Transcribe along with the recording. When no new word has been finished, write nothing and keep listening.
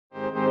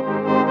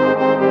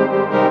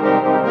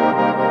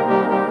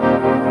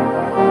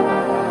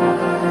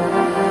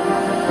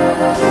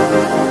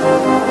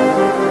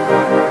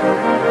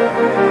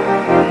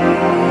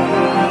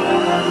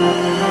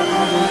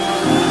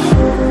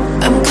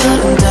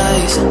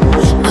eyes,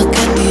 look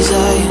at these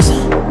eyes,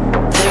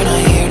 they're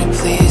not here to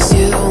please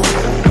you.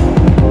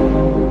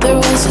 There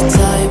was a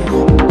time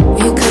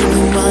you could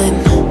be mine,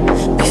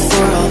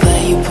 before all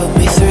that you put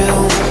me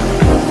through.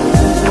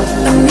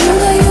 I knew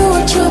that you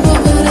were trouble,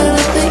 but I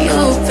like that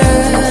you're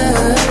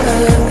bad.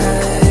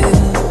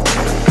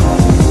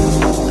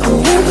 I'm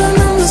living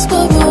in this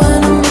bubble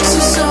and it makes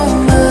you so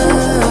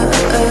mad.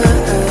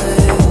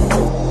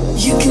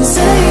 You can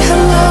say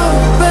hello,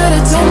 but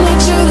I don't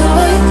need you to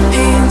like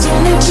me,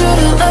 don't need you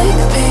to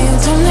like me,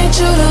 don't need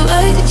you to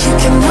like. You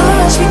can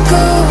watch me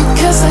go,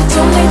 cause I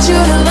don't need you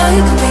to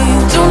like me,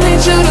 don't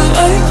need you to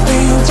like me,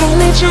 don't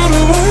need you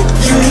to like.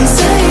 You can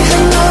say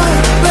hello,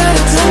 but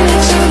I don't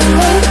need you to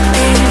like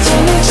me,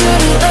 don't need you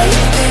to like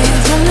me,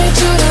 don't need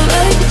you to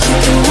like. You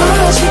can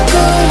watch me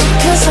go,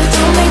 cause I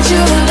don't need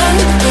you to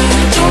like me,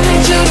 don't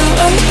need you to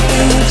like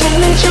me, don't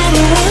need you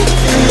to like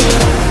me.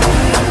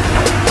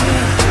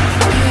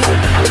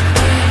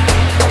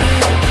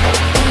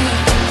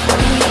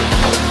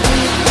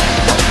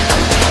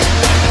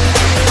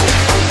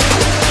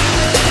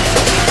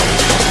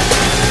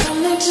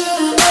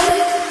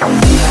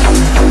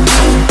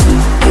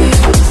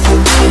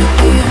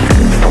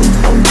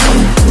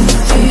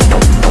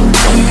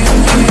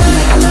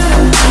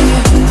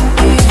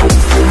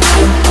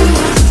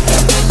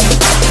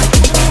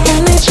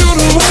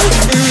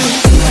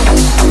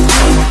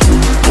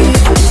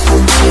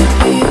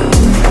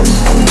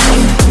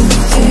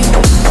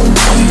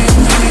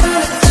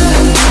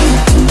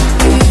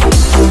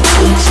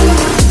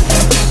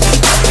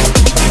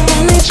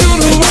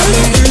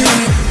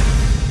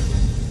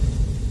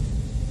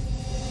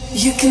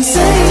 You can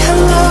say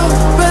hello,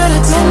 but I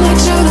don't need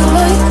you to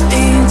like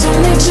me,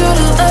 don't need you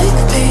to like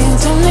me,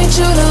 don't need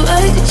you to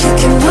like. You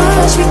can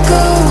watch me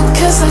go,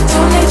 cause I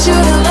don't need you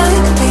to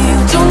like me,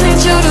 don't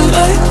need you to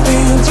like me,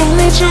 don't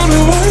need you to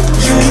like.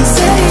 You can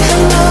say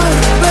hello,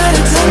 but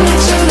I don't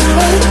need you to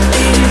like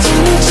me,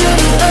 don't need you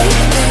to like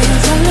me,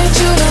 don't need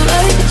you to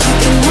like. You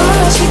can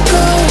watch me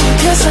go,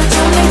 cause I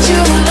don't need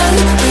you to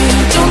like me,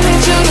 don't need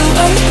you to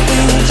like me,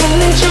 don't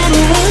need you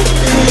to like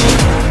me.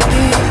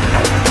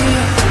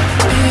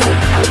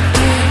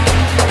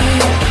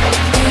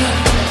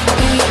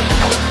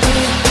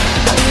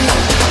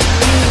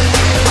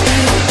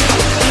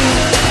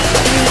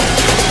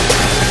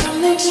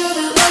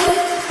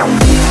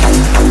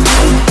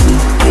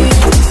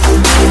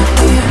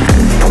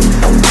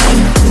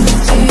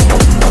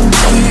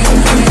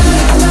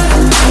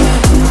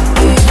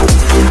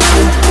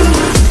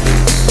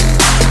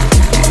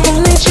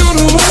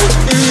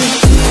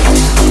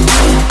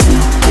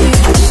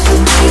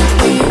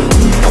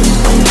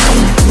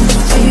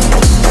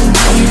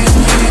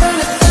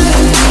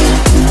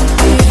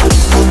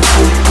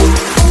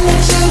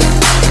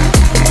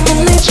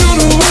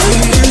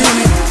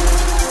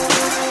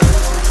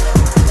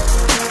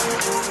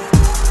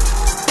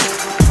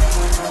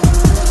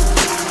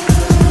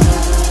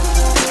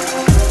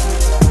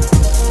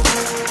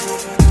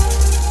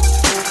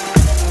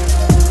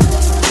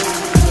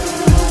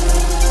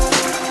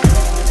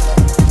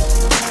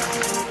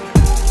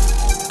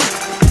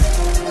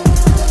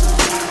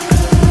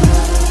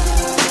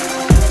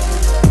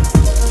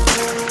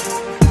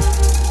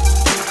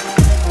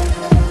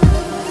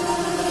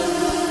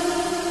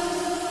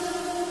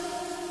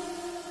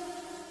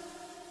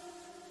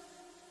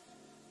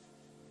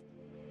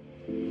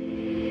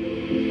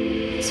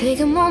 Take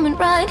a moment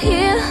right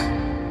here,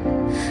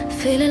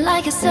 feeling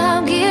like it's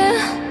out gear,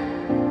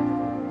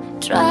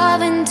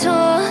 driving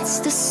towards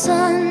the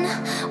sun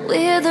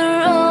with a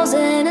rose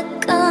and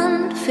a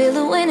gun. Feel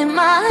the wind in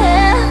my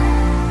hair,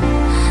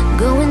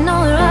 going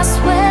nowhere I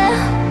swear,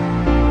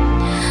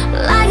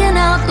 like an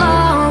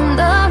outlaw on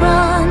the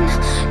run.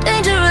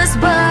 Dangerous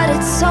but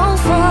it's so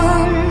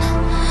fun,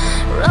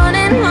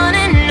 running,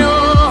 running, no.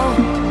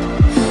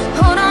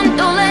 Hold on,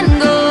 don't let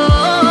go.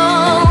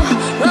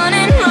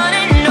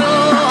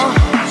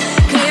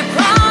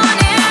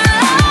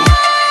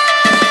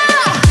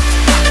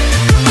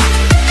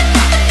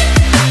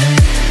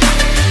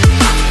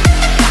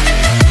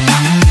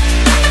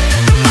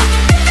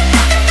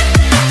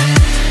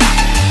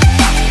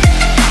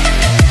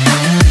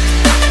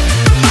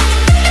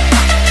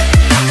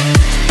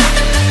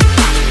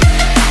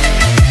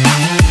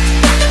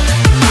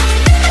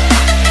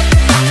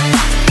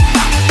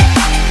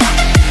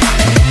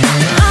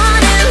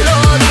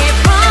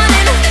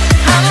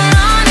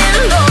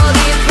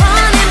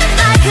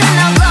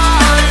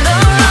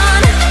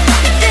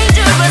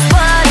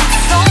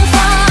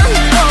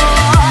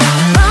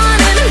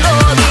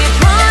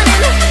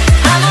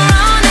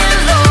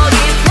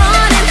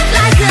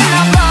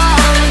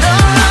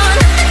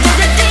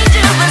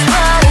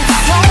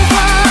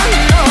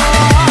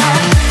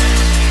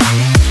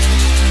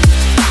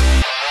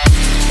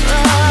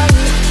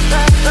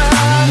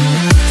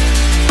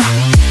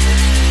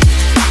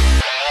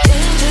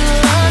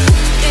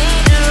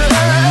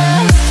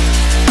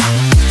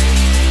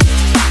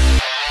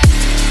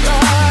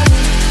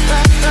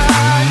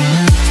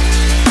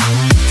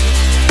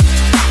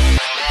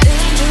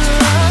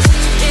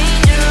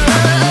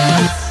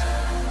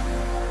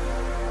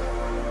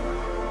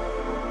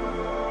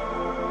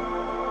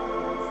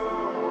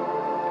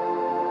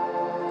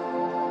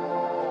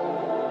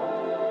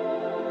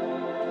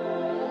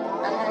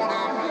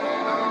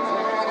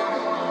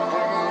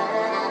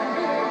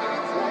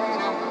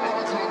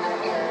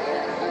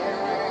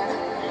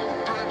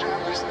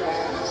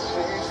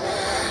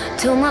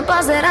 Told my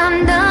boss that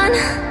I'm done.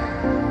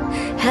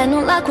 Had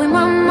no luck with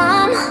my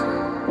mom.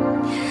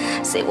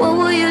 Say, what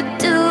will you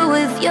do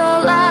with your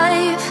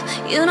life?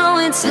 You know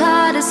it's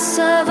hard to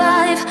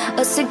survive.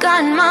 A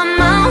cigar in my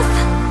mouth.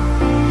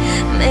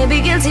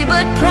 Maybe guilty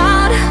but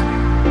proud.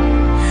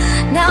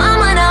 Now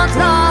I'm an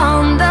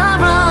outlaw on the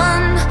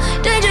run.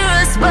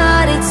 Dangerous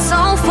but it's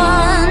so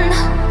fun.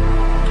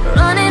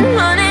 Running,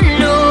 running.